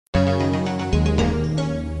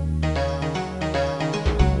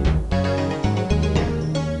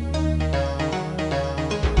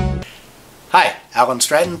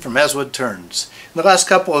Stratton from Woodturning. In the last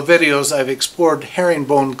couple of videos I've explored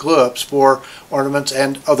herringbone glue-ups for ornaments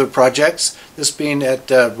and other projects, this being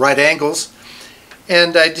at right angles.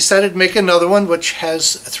 And I decided to make another one which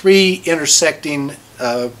has 3 intersecting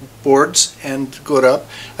boards and glued up.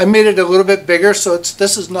 I made it a little bit bigger, so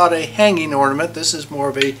this is not a hanging ornament, this is more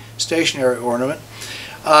of a stationary ornament.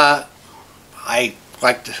 I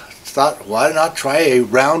thought, why not try a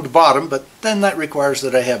round bottom, but then that requires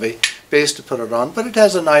that I have a base to put it on. But it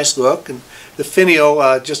has a nice look, and the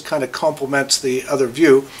finial just kind of complements the other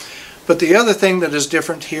view. But the other thing that is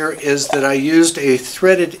different here is that I used a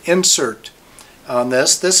threaded insert on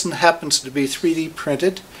this. This happens to be 3D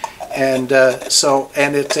printed, and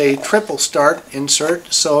it's a triple start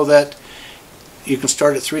insert, so that you can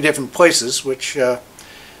start at 3 different places, which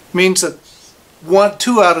means that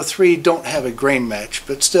 2 out of 3 don't have a grain match,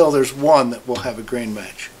 but still there's 1 that will have a grain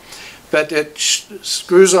match. But it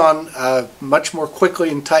screws on much more quickly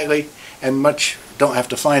and tightly, and don't have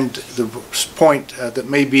to find the point that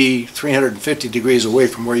may be 350 degrees away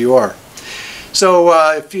from where you are. So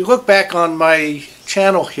if you look back on my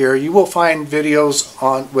channel here, you will find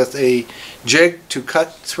videos with a jig to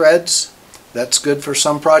cut threads. That's good for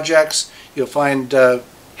some projects. You'll find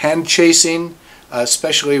hand chasing,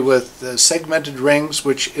 especially with segmented rings,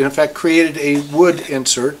 which in effect created a wood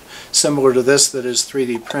insert similar to this that is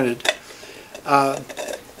 3D printed.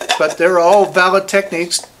 But they're all valid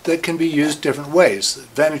techniques that can be used different ways. The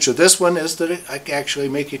advantage of this one is that I can actually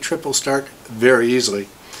make a triple start very easily.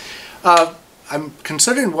 I'm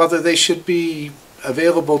considering whether they should be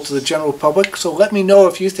available to the general public, so let me know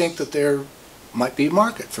if you think that there might be a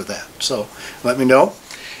market for that. So let me know.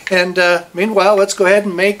 And meanwhile, let's go ahead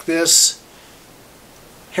and make this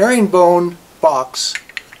herringbone box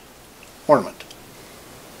ornament.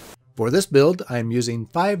 For this build, I am using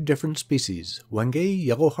 5 different species: Wenge,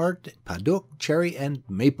 Yellowheart, Paduk, Cherry, and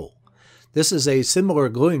Maple. This is a similar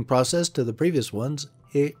gluing process to the previous ones,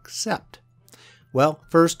 except, well,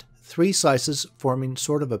 first, 3 slices forming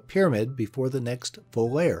sort of a pyramid before the next full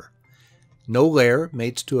layer. No layer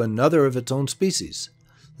mates to another of its own species.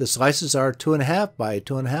 The slices are 2.5 by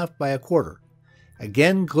 2.5 by 1/4.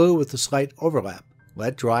 Again, glue with a slight overlap.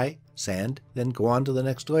 Let dry, sand, then go on to the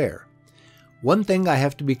next layer. One thing I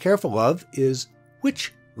have to be careful of is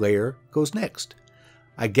which layer goes next.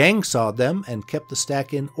 I gang sawed them and kept the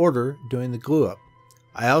stack in order during the glue up.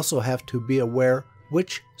 I also have to be aware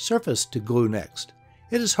which surface to glue next.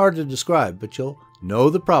 It is hard to describe, but you'll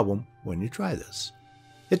know the problem when you try this.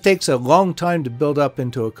 It takes a long time to build up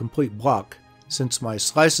into a complete block. Since my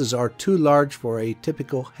slices are too large for a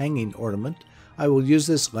typical hanging ornament, I will use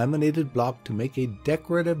this laminated block to make a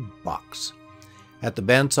decorative box. At the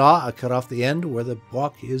bandsaw, I cut off the end where the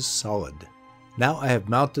block is solid. Now I have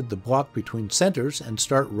mounted the block between centers and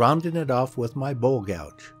start rounding it off with my bowl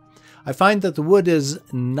gouge. I find that the wood is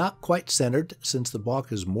not quite centered since the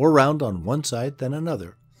block is more round on one side than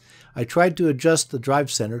another. I tried to adjust the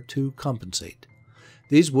drive center to compensate.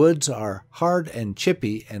 These woods are hard and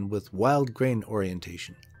chippy and with wild grain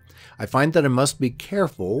orientation. I find that I must be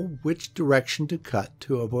careful which direction to cut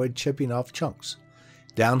to avoid chipping off chunks.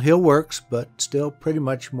 Downhill works, but still pretty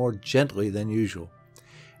much more gently than usual.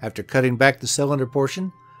 After cutting back the cylinder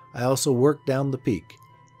portion, I also work down the peak,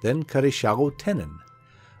 then cut a shallow tenon.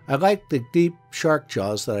 I like the deep shark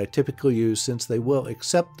jaws that I typically use since they will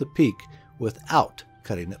accept the peak without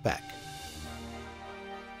cutting it back.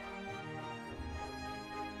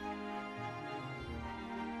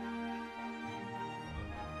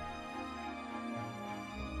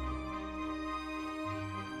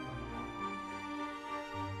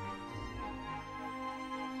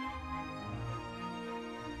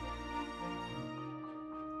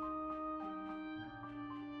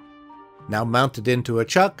 Now mounted into a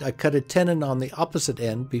chuck, I cut a tenon on the opposite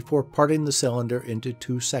end before parting the cylinder into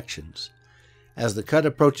 2 sections. As the cut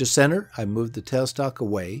approaches center, I move the tailstock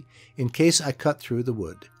away in case I cut through the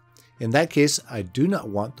wood. In that case, I do not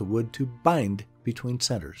want the wood to bind between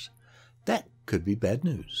centers. That could be bad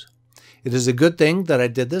news. It is a good thing that I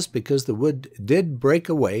did this because the wood did break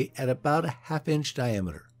away at about a 1/2 inch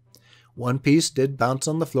diameter. One piece did bounce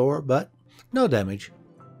on the floor, but no damage.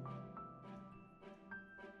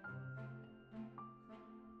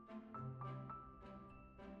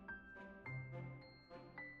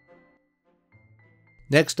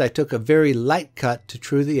 Next, I took a very light cut to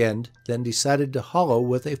true the end, then decided to hollow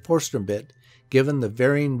with a Forstner bit, given the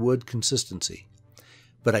varying wood consistency.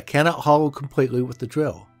 But I cannot hollow completely with the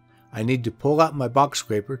drill. I need to pull out my box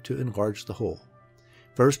scraper to enlarge the hole.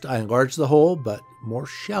 First, I enlarge the hole, but more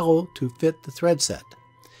shallow to fit the thread set.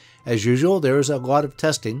 As usual, there is a lot of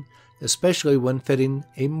testing. especially when fitting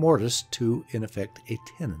a mortise to, in effect, a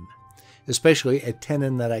tenon, especially a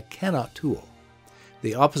tenon that I cannot tool.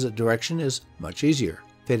 The opposite direction is much easier,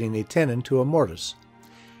 fitting a tenon to a mortise.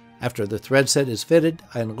 After the thread set is fitted,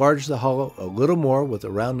 I enlarge the hollow a little more with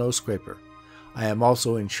a round nose scraper. I am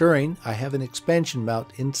also ensuring I have an expansion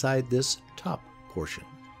mount inside this top portion.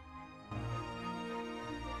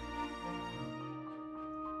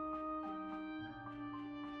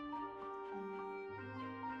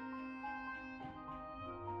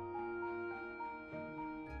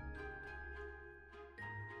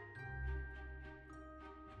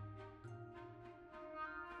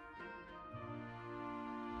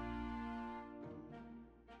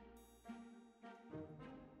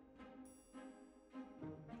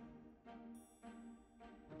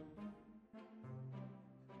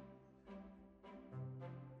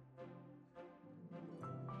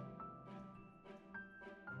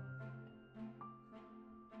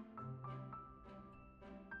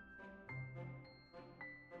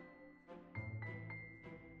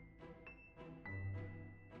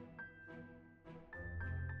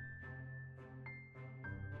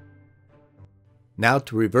 Now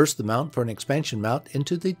to reverse the mount for an expansion mount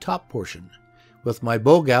into the top portion. With my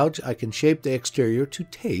bowl gouge, I can shape the exterior to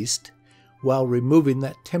taste while removing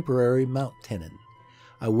that temporary mount tenon.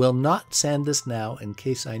 I will not sand this now in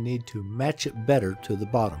case I need to match it better to the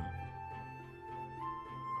bottom.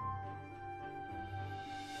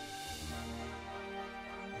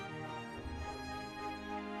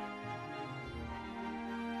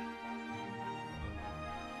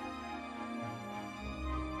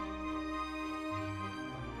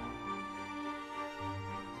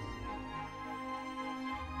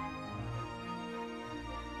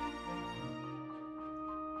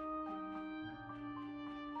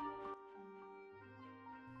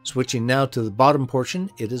 Switching now to the bottom portion,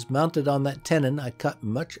 it is mounted on that tenon I cut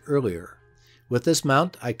much earlier. With this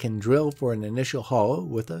mount, I can drill for an initial hollow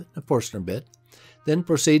with a Forstner bit, then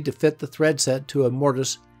proceed to fit the thread set to a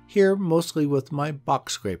mortise, here mostly with my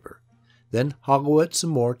box scraper, then hollow it some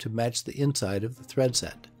more to match the inside of the thread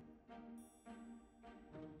set.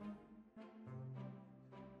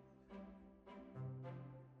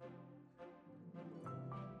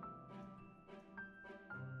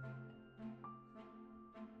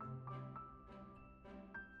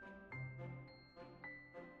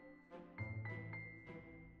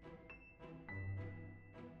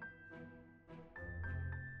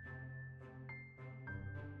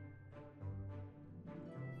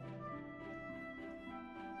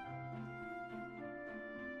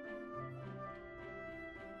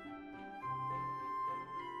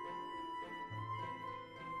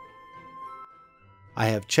 I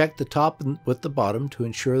have checked the top with the bottom to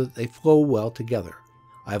ensure that they flow well together.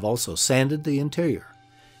 I have also sanded the interior.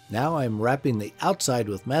 Now I am wrapping the outside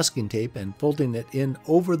with masking tape and folding it in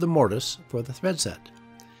over the mortise for the thread set.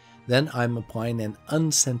 Then I'm applying an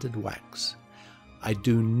unscented wax. I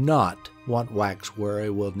do not want wax where I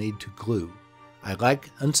will need to glue. I like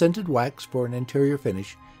unscented wax for an interior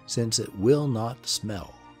finish since it will not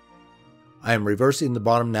smell. I am reversing the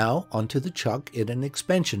bottom now onto the chuck in an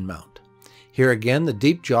expansion mount. Here again, the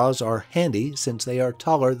deep jaws are handy since they are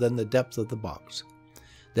taller than the depth of the box.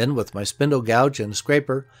 Then with my spindle gouge and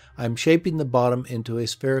scraper, I'm shaping the bottom into a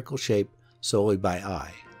spherical shape solely by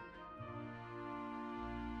eye.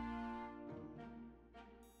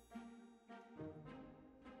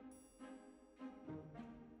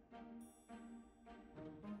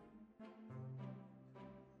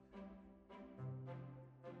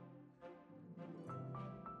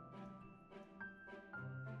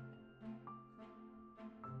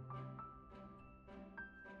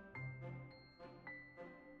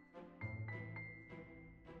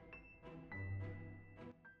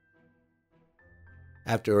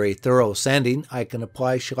 After a thorough sanding, I can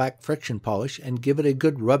apply shellac friction polish and give it a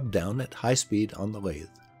good rub down at high speed on the lathe.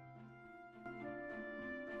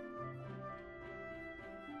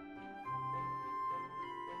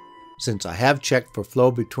 Since I have checked for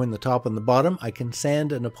flow between the top and the bottom, I can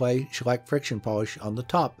sand and apply shellac friction polish on the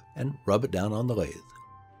top and rub it down on the lathe.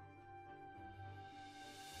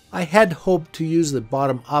 I had hoped to use the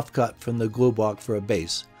bottom offcut from the glue block for a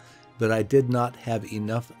base, but I did not have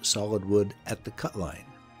enough solid wood at the cut line.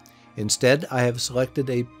 Instead, I have selected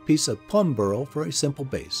a piece of plumb burl for a simple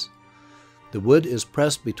base. The wood is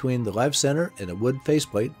pressed between the live center and a wood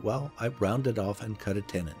faceplate while I round it off and cut a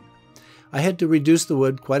tenon. I had to reduce the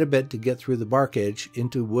wood quite a bit to get through the bark edge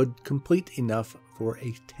into wood complete enough for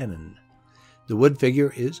a tenon. The wood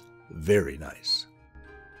figure is very nice.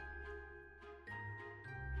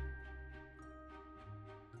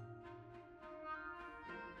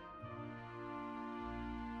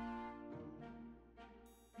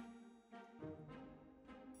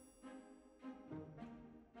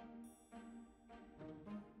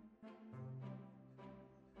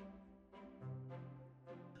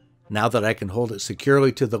 Now that I can hold it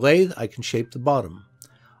securely to the lathe, I can shape the bottom.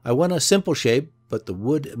 I want a simple shape, but the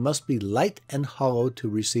wood must be light and hollow to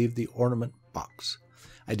receive the ornament box.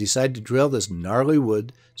 I decide to drill this gnarly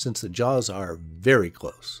wood since the jaws are very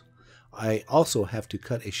close. I also have to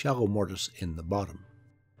cut a shallow mortise in the bottom.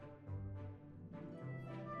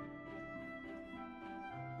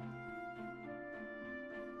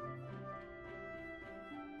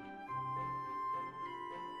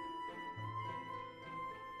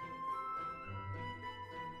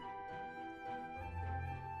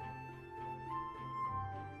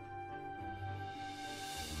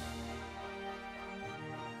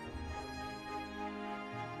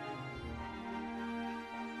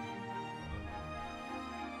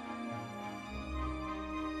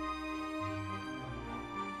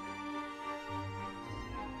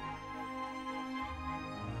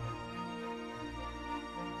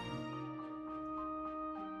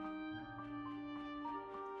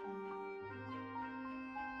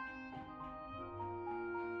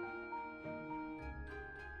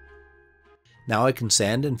 Now I can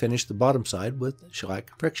sand and finish the bottom side with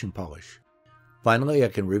shellac friction polish. Finally, I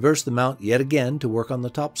can reverse the mount yet again to work on the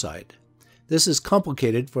top side. This is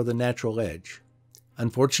complicated for the natural edge.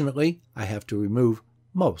 Unfortunately, I have to remove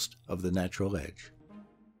most of the natural edge.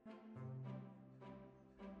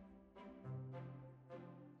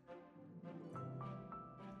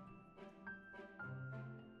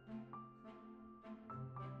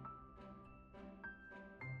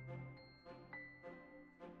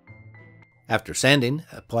 After sanding,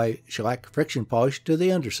 apply shellac friction polish to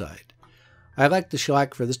the underside. I like the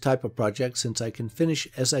shellac for this type of project since I can finish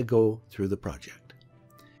as I go through the project.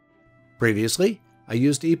 Previously, I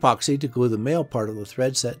used epoxy to glue the male part of the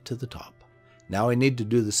thread set to the top. Now I need to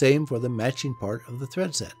do the same for the matching part of the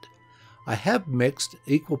thread set. I have mixed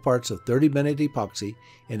equal parts of 30-minute epoxy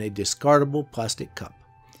in a discardable plastic cup.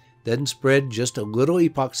 Then spread just a little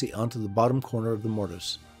epoxy onto the bottom corner of the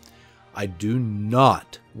mortise. I do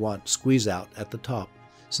not want squeeze out at the top,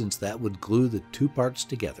 since that would glue the two parts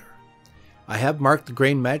together. I have marked the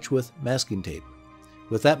grain match with masking tape.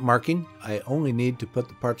 With that marking, I only need to put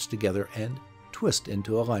the parts together and twist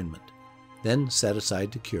into alignment, then set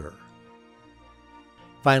aside to cure.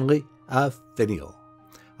 Finally, a finial.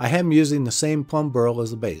 I am using the same plumb burl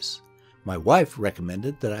as the base. My wife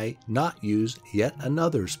recommended that I not use yet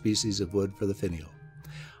another species of wood for the finial.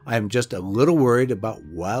 I am just a little worried about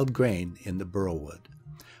wild grain in the burl wood.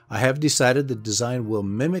 I have decided the design will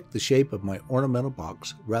mimic the shape of my ornamental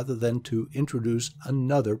box rather than to introduce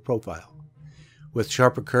another profile. With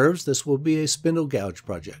sharper curves, this will be a spindle gouge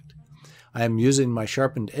project. I am using my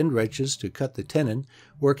sharpened end wrenches to cut the tenon,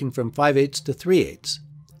 working from 5/8 to 3/8.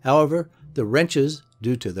 However, the wrenches,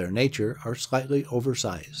 due to their nature, are slightly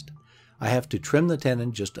oversized. I have to trim the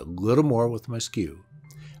tenon just a little more with my skew.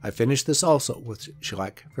 I finished this also with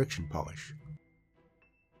shellac friction polish.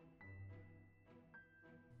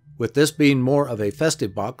 With this being more of a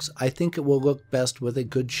festive box, I think it will look best with a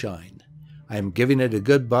good shine. I am giving it a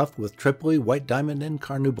good buff with tripoli, white diamond, and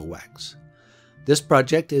carnauba wax. This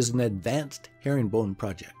project is an advanced herringbone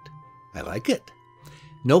project. I like it.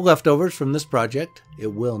 No leftovers from this project.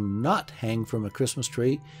 It will not hang from a Christmas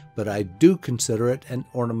tree, but I do consider it an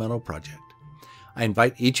ornamental project. I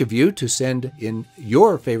invite each of you to send in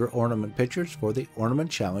your favorite ornament pictures for the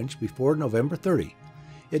Ornament Challenge before November 30.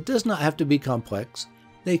 It does not have to be complex.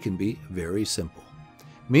 They can be very simple.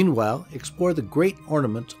 Meanwhile, explore the great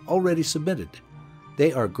ornaments already submitted.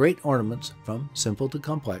 They are great ornaments from simple to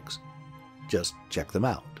complex. Just check them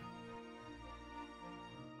out.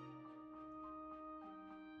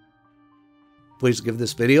 Please give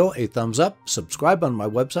this video a thumbs up, subscribe on my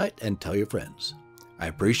website, and tell your friends. I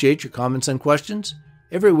appreciate your comments and questions.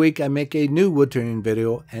 Every week I make a new woodturning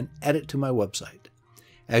video and add it to my website.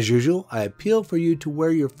 As usual, I appeal for you to wear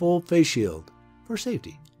your full face shield for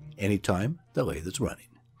safety anytime the lathe is running.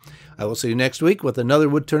 I will see you next week with another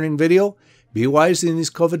woodturning video. Be wise in these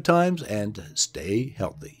COVID times and stay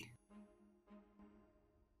healthy.